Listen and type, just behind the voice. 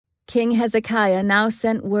King Hezekiah now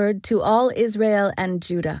sent word to all Israel and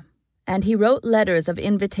Judah, and he wrote letters of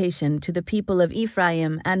invitation to the people of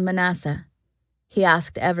Ephraim and Manasseh. He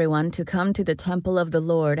asked everyone to come to the temple of the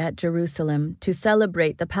Lord at Jerusalem to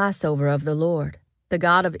celebrate the Passover of the Lord, the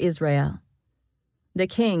God of Israel. The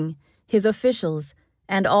king, his officials,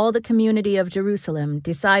 and all the community of Jerusalem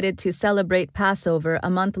decided to celebrate Passover a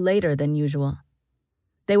month later than usual.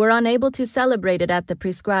 They were unable to celebrate it at the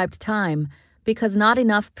prescribed time because not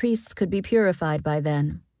enough priests could be purified by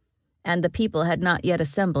then, and the people had not yet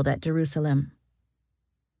assembled at Jerusalem.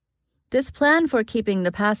 This plan for keeping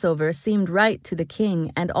the Passover seemed right to the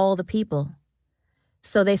king and all the people.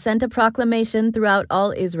 So they sent a proclamation throughout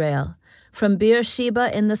all Israel, from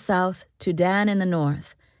Beersheba in the south to Dan in the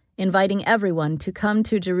north, inviting everyone to come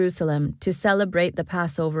to Jerusalem to celebrate the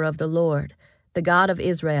Passover of the Lord, the God of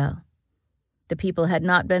Israel. The people had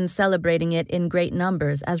not been celebrating it in great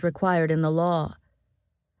numbers as required in the law.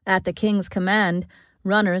 At the king's command,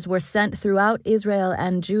 runners were sent throughout Israel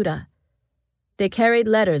and Judah. They carried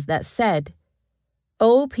letters that said,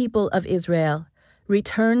 "O people of Israel,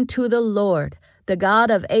 return to the Lord, the God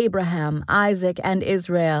of Abraham, Isaac, and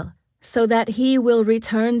Israel, so that he will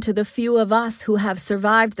return to the few of us who have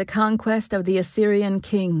survived the conquest of the Assyrian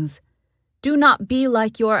kings. Do not be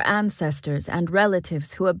like your ancestors and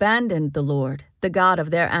relatives who abandoned the Lord, the God of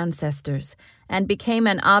their ancestors, and became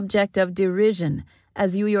an object of derision,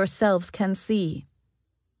 as you yourselves can see.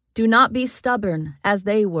 Do not be stubborn, as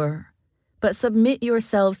they were, but submit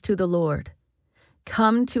yourselves to the Lord.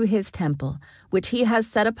 Come to his temple, which he has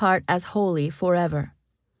set apart as holy forever.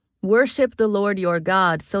 Worship the Lord your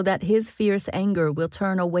God so that his fierce anger will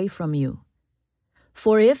turn away from you.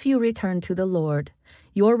 For if you return to the Lord,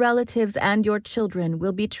 your relatives and your children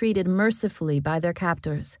will be treated mercifully by their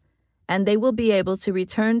captors, and they will be able to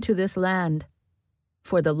return to this land.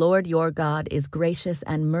 For the Lord your God is gracious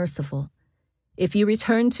and merciful. If you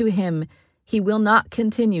return to him, he will not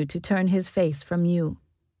continue to turn his face from you."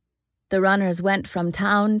 The runners went from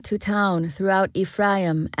town to town throughout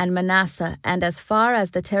Ephraim and Manasseh and as far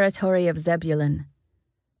as the territory of Zebulun.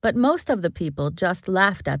 But most of the people just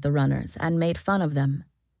laughed at the runners and made fun of them.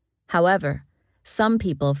 However, some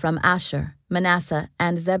people from Asher, Manasseh,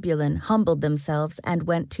 and Zebulun humbled themselves and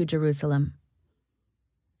went to Jerusalem.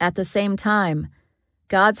 At the same time,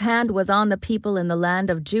 God's hand was on the people in the land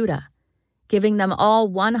of Judah, giving them all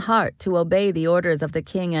one heart to obey the orders of the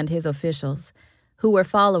king and his officials, who were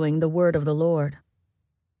following the word of the Lord.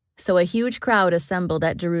 So a huge crowd assembled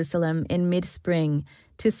at Jerusalem in mid-spring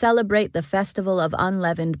to celebrate the festival of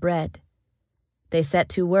unleavened bread. They set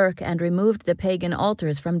to work and removed the pagan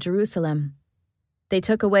altars from Jerusalem. They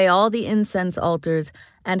took away all the incense altars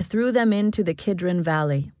and threw them into the Kidron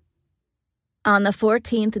Valley. On the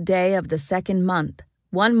 14th day of the second month,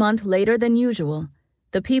 1 month later than usual,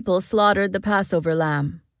 the people slaughtered the Passover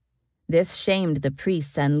lamb. This shamed the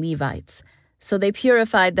priests and Levites, so they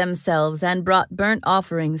purified themselves and brought burnt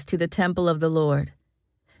offerings to the temple of the Lord.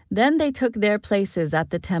 Then they took their places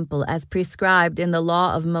at the temple as prescribed in the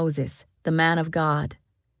law of Moses, the man of God.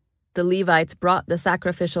 The Levites brought the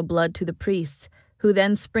sacrificial blood to the priests, who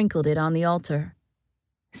then sprinkled it on the altar.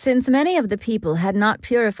 Since many of the people had not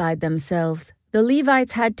purified themselves, the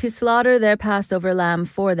Levites had to slaughter their Passover lamb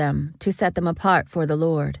for them to set them apart for the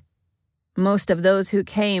Lord. Most of those who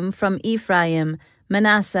came from Ephraim,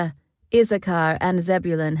 Manasseh, Issachar, and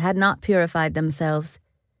Zebulun had not purified themselves.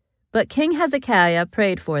 But King Hezekiah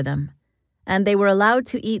prayed for them, and they were allowed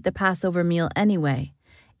to eat the Passover meal anyway,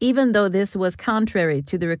 even though this was contrary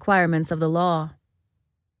to the requirements of the law.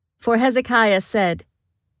 For Hezekiah said,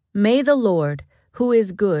 "May the Lord, who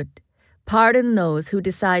is good, pardon those who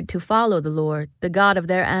decide to follow the Lord, the God of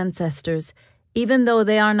their ancestors, even though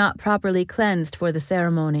they are not properly cleansed for the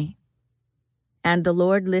ceremony." And the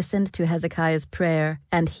Lord listened to Hezekiah's prayer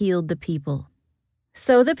and healed the people.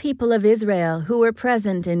 So the people of Israel who were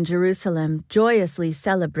present in Jerusalem joyously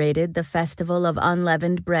celebrated the festival of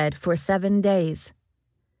unleavened bread for 7 days.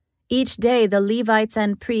 Each day the Levites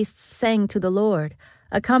and priests sang to the Lord,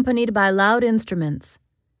 accompanied by loud instruments.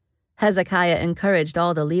 Hezekiah encouraged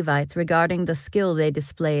all the Levites regarding the skill they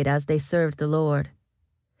displayed as they served the Lord.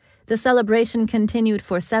 The celebration continued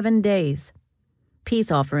for 7 days.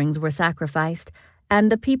 Peace offerings were sacrificed,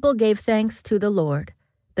 and the people gave thanks to the Lord,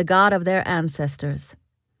 the God of their ancestors.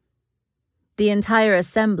 The entire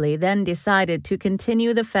assembly then decided to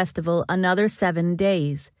continue the festival another 7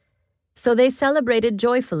 days, so they celebrated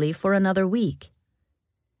joyfully for another week.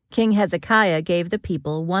 King Hezekiah gave the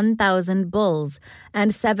people 1,000 bulls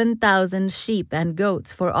and 7,000 sheep and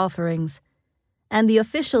goats for offerings, and the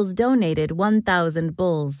officials donated 1,000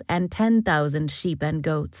 bulls and 10,000 sheep and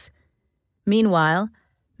goats. Meanwhile,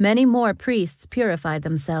 many more priests purified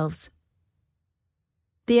themselves.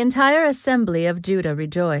 The entire assembly of Judah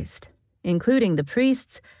rejoiced, including the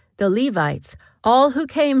priests, the Levites, all who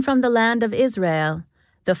came from the land of Israel,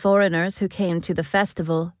 the foreigners who came to the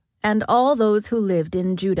festival, and all those who lived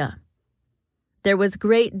in Judah. There was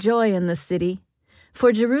great joy in the city,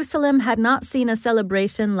 for Jerusalem had not seen a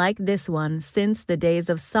celebration like this one since the days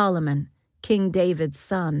of Solomon, King David's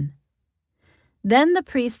son. Then the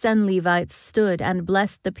priests and Levites stood and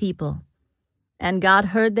blessed the people, and God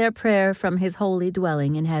heard their prayer from his holy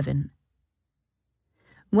dwelling in heaven.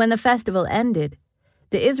 When the festival ended,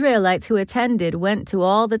 the Israelites who attended went to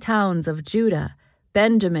all the towns of Judah,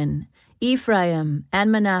 Benjamin, Ephraim,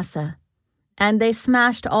 and Manasseh, and they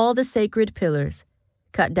smashed all the sacred pillars,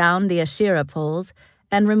 cut down the Asherah poles,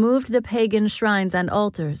 and removed the pagan shrines and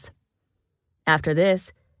altars. After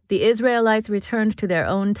this, the Israelites returned to their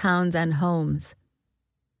own towns and homes.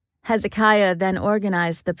 Hezekiah then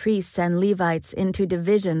organized the priests and Levites into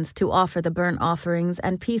divisions to offer the burnt offerings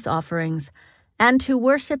and peace offerings, and to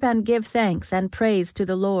worship and give thanks and praise to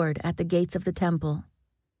the Lord at the gates of the temple.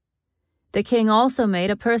 The king also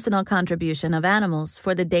made a personal contribution of animals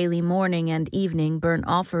for the daily morning and evening burnt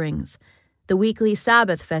offerings, the weekly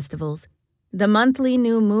Sabbath festivals, the monthly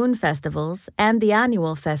new moon festivals, and the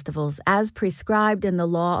annual festivals as prescribed in the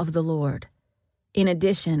law of the Lord. In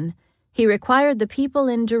addition, he required the people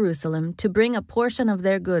in Jerusalem to bring a portion of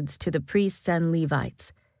their goods to the priests and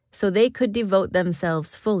Levites, so they could devote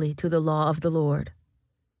themselves fully to the law of the Lord.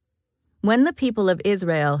 When the people of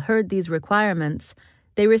Israel heard these requirements,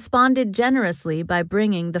 they responded generously by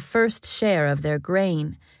bringing the first share of their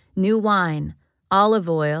grain, new wine, olive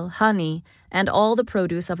oil, honey, and all the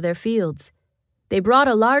produce of their fields. They brought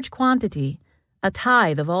a large quantity, a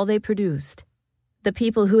tithe of all they produced. The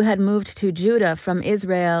people who had moved to Judah from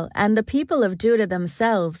Israel and the people of Judah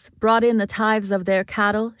themselves brought in the tithes of their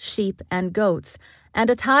cattle, sheep, and goats, and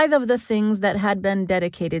a tithe of the things that had been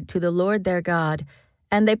dedicated to the Lord their God,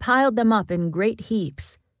 and they piled them up in great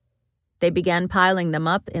heaps. They began piling them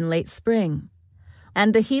up in late spring,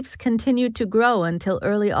 and the heaps continued to grow until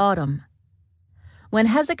early autumn. When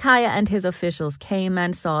Hezekiah and his officials came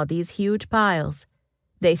and saw these huge piles,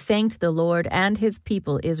 they thanked the Lord and his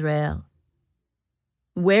people Israel.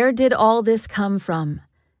 "Where did all this come from?"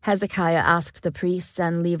 Hezekiah asked the priests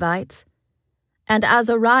and Levites. And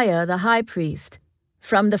Azariah the high priest,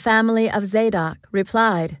 from the family of Zadok,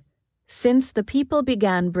 replied, "Since the people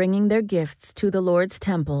began bringing their gifts to the Lord's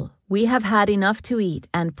temple, we have had enough to eat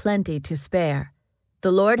and plenty to spare.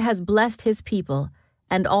 The Lord has blessed his people,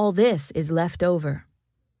 and all this is left over."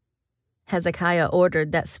 Hezekiah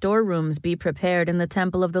ordered that storerooms be prepared in the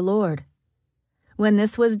temple of the Lord. When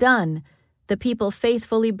this was done, the people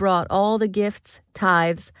faithfully brought all the gifts,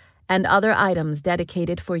 tithes, and other items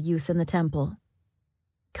dedicated for use in the temple.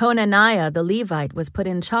 Conaniah the Levite was put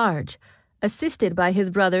in charge, assisted by his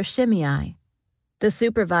brother Shimei. The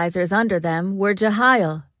supervisors under them were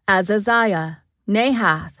Jehiel, Azaziah,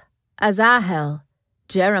 Nahath, Asahel,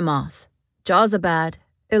 Jeremoth, Jozabad,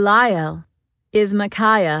 Eliel,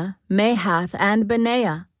 Ismachiah, Mahath, and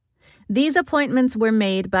Benaiah. These appointments were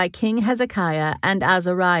made by King Hezekiah and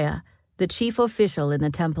Azariah, the chief official in the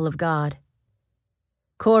temple of God.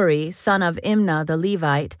 Kori, son of Imnah the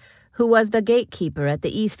Levite, who was the gatekeeper at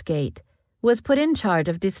the east gate, was put in charge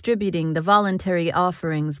of distributing the voluntary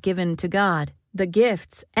offerings given to God, the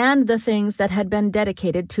gifts, and the things that had been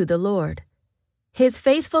dedicated to the Lord. His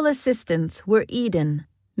faithful assistants were Eden,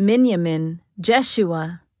 Minyamin,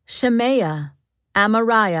 Jeshua, Shemaiah,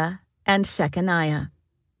 Amariah, and Shechaniah.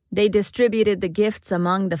 They distributed the gifts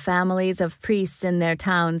among the families of priests in their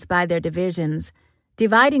towns by their divisions,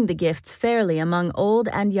 dividing the gifts fairly among old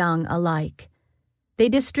and young alike. They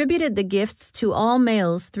distributed the gifts to all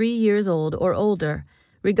males 3 years old or older,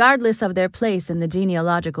 regardless of their place in the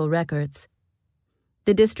genealogical records.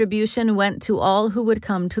 The distribution went to all who would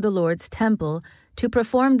come to the Lord's temple to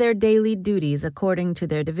perform their daily duties according to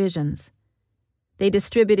their divisions. They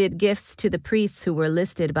distributed gifts to the priests who were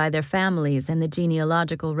listed by their families in the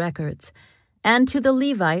genealogical records, and to the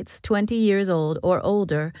Levites 20 years old or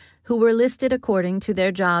older who were listed according to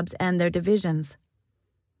their jobs and their divisions.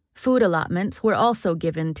 Food allotments were also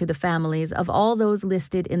given to the families of all those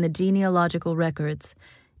listed in the genealogical records,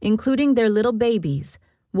 including their little babies,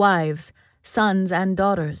 wives, sons, and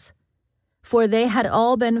daughters, for they had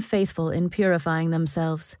all been faithful in purifying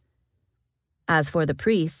themselves. As for the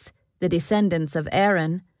priests, the descendants of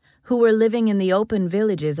Aaron, who were living in the open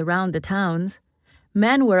villages around the towns,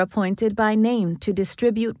 men were appointed by name to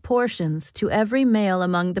distribute portions to every male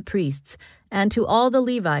among the priests and to all the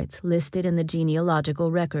Levites listed in the genealogical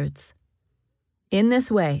records. In this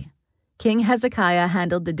way, King Hezekiah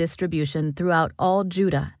handled the distribution throughout all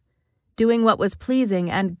Judah, doing what was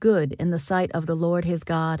pleasing and good in the sight of the Lord his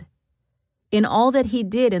God. In all that he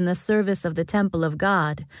did in the service of the temple of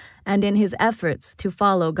God, and in his efforts to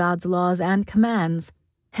follow God's laws and commands,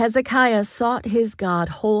 Hezekiah sought his God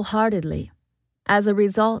wholeheartedly. As a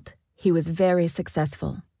result, he was very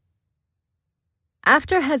successful.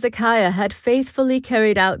 After Hezekiah had faithfully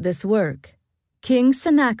carried out this work, King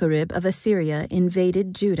Sennacherib of Assyria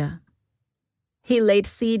invaded Judah. He laid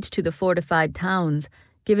siege to the fortified towns,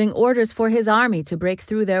 giving orders for his army to break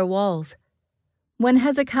through their walls. When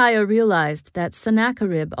Hezekiah realized that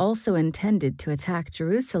Sennacherib also intended to attack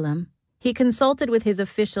Jerusalem, he consulted with his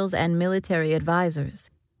officials and military advisors,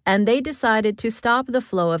 and they decided to stop the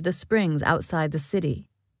flow of the springs outside the city.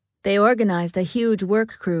 They organized a huge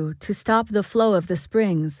work crew to stop the flow of the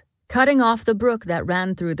springs, cutting off the brook that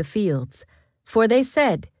ran through the fields. For they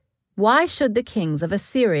said, "Why should the kings of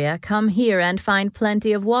Assyria come here and find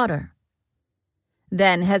plenty of water?"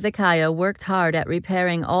 Then Hezekiah worked hard at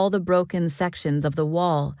repairing all the broken sections of the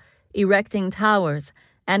wall, erecting towers,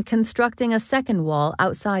 and constructing a second wall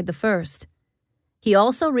outside the first. He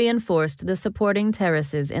also reinforced the supporting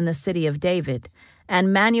terraces in the city of David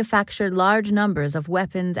and manufactured large numbers of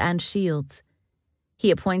weapons and shields. He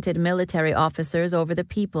appointed military officers over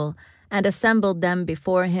the people and assembled them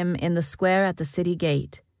before him in the square at the city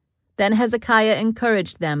gate. Then Hezekiah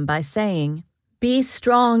encouraged them by saying, "Be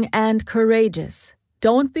strong and courageous.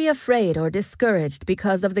 Don't be afraid or discouraged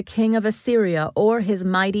because of the king of Assyria or his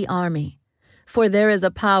mighty army, for there is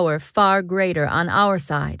a power far greater on our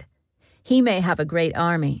side. He may have a great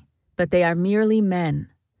army, but they are merely men.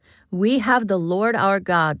 We have the Lord our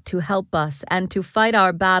God to help us and to fight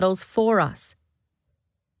our battles for us."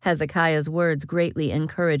 Hezekiah's words greatly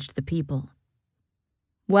encouraged the people.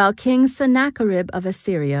 While King Sennacherib of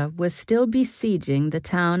Assyria was still besieging the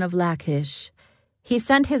town of Lachish, he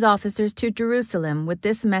sent his officers to Jerusalem with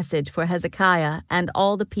this message for Hezekiah and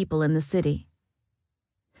all the people in the city.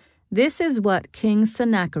 This is what King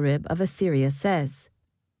Sennacherib of Assyria says.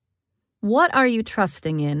 "What are you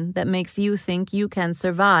trusting in that makes you think you can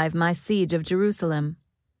survive my siege of Jerusalem?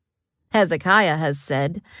 Hezekiah has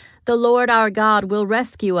said, 'The Lord our God will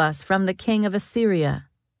rescue us from the king of Assyria.'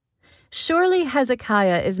 Surely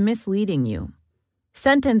Hezekiah is misleading you,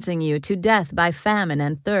 sentencing you to death by famine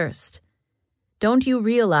and thirst. Don't you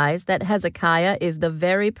realize that Hezekiah is the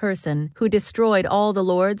very person who destroyed all the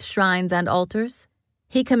Lord's shrines and altars?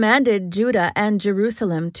 He commanded Judah and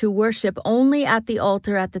Jerusalem to worship only at the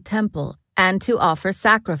altar at the temple and to offer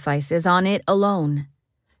sacrifices on it alone.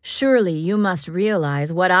 Surely you must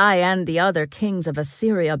realize what I and the other kings of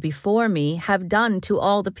Assyria before me have done to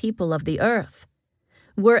all the people of the earth.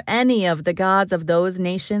 Were any of the gods of those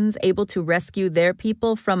nations able to rescue their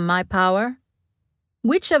people from my power?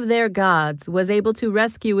 Which of their gods was able to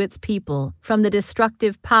rescue its people from the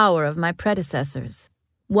destructive power of my predecessors?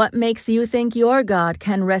 What makes you think your God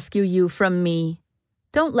can rescue you from me?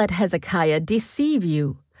 Don't let Hezekiah deceive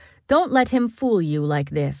you. Don't let him fool you like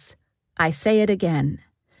this. I say it again.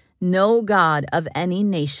 No God of any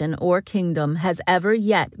nation or kingdom has ever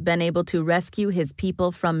yet been able to rescue his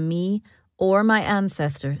people from me or my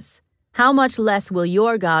ancestors. How much less will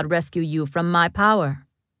your God rescue you from my power?"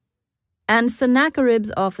 And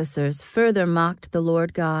Sennacherib's officers further mocked the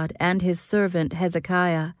Lord God and his servant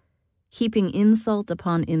Hezekiah, heaping insult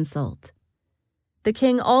upon insult. The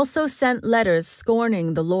king also sent letters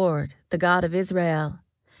scorning the Lord, the God of Israel.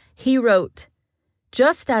 He wrote,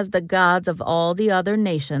 "Just as the gods of all the other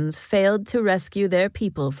nations failed to rescue their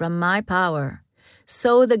people from my power,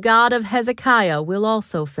 so the God of Hezekiah will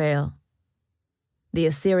also fail." The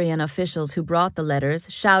Assyrian officials who brought the letters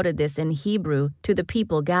shouted this in Hebrew to the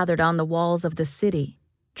people gathered on the walls of the city,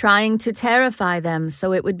 trying to terrify them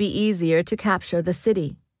so it would be easier to capture the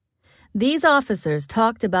city. These officers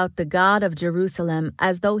talked about the God of Jerusalem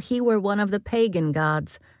as though he were one of the pagan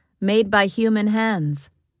gods made by human hands.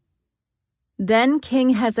 Then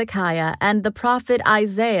King Hezekiah and the prophet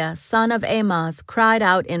Isaiah, son of Amoz, cried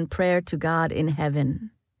out in prayer to God in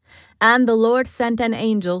heaven. And the Lord sent an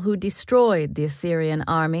angel who destroyed the Assyrian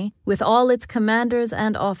army with all its commanders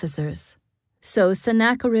and officers. So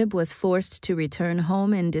Sennacherib was forced to return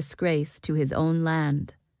home in disgrace to his own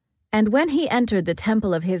land. And when he entered the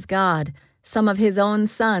temple of his God, some of his own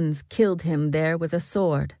sons killed him there with a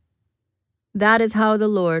sword. That is how the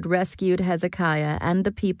Lord rescued Hezekiah and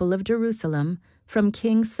the people of Jerusalem from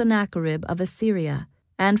King Sennacherib of Assyria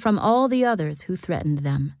and from all the others who threatened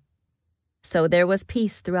them. So there was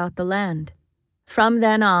peace throughout the land. From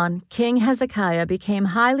then on, King Hezekiah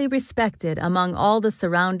became highly respected among all the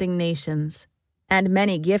surrounding nations, and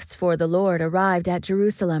many gifts for the Lord arrived at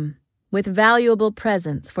Jerusalem. with valuable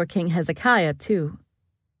presents for King Hezekiah too.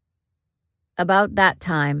 About that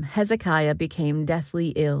time Hezekiah became deathly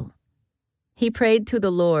ill. He prayed to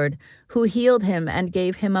the Lord, who healed him and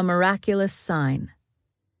gave him a miraculous sign.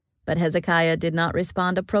 But Hezekiah did not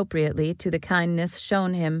respond appropriately to the kindness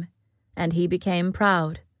shown him, and he became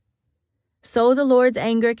proud. So the Lord's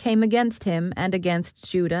anger came against him and against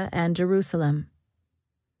Judah and Jerusalem.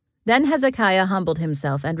 Then Hezekiah humbled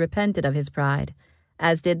himself and repented of his pride,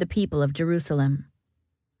 as did the people of Jerusalem.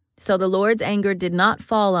 So the Lord's anger did not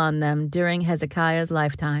fall on them during Hezekiah's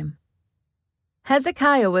lifetime.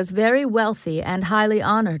 Hezekiah was very wealthy and highly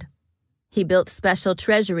honored. He built special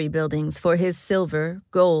treasury buildings for his silver,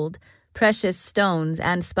 gold, precious stones,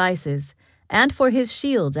 and spices, and for his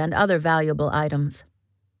shields and other valuable items.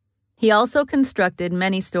 He also constructed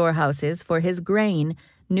many storehouses for his grain,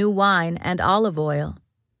 new wine, and olive oil.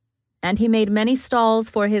 And he made many stalls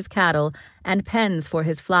for his cattle and pens for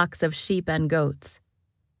his flocks of sheep and goats.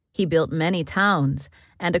 He built many towns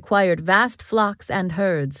and acquired vast flocks and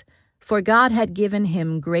herds, for God had given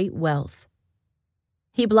him great wealth.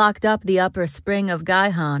 He blocked up the upper spring of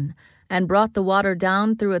Gihon and brought the water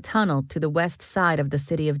down through a tunnel to the west side of the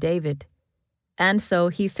city of David. And so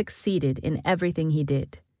he succeeded in everything he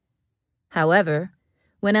did. However,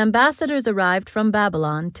 when ambassadors arrived from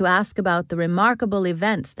Babylon to ask about the remarkable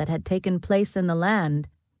events that had taken place in the land,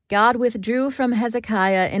 God withdrew from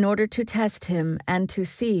Hezekiah in order to test him and to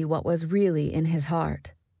see what was really in his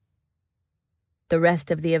heart. The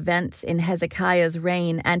rest of the events in Hezekiah's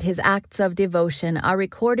reign and his acts of devotion are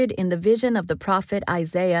recorded in the vision of the prophet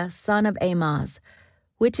Isaiah, son of Amoz,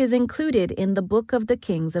 which is included in the book of the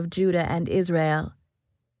kings of Judah and Israel.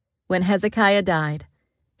 When Hezekiah died,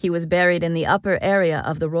 he was buried in the upper area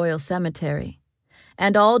of the royal cemetery,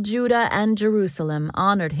 and all Judah and Jerusalem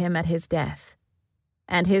honored him at his death.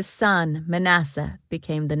 And his son Manasseh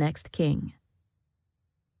became the next king.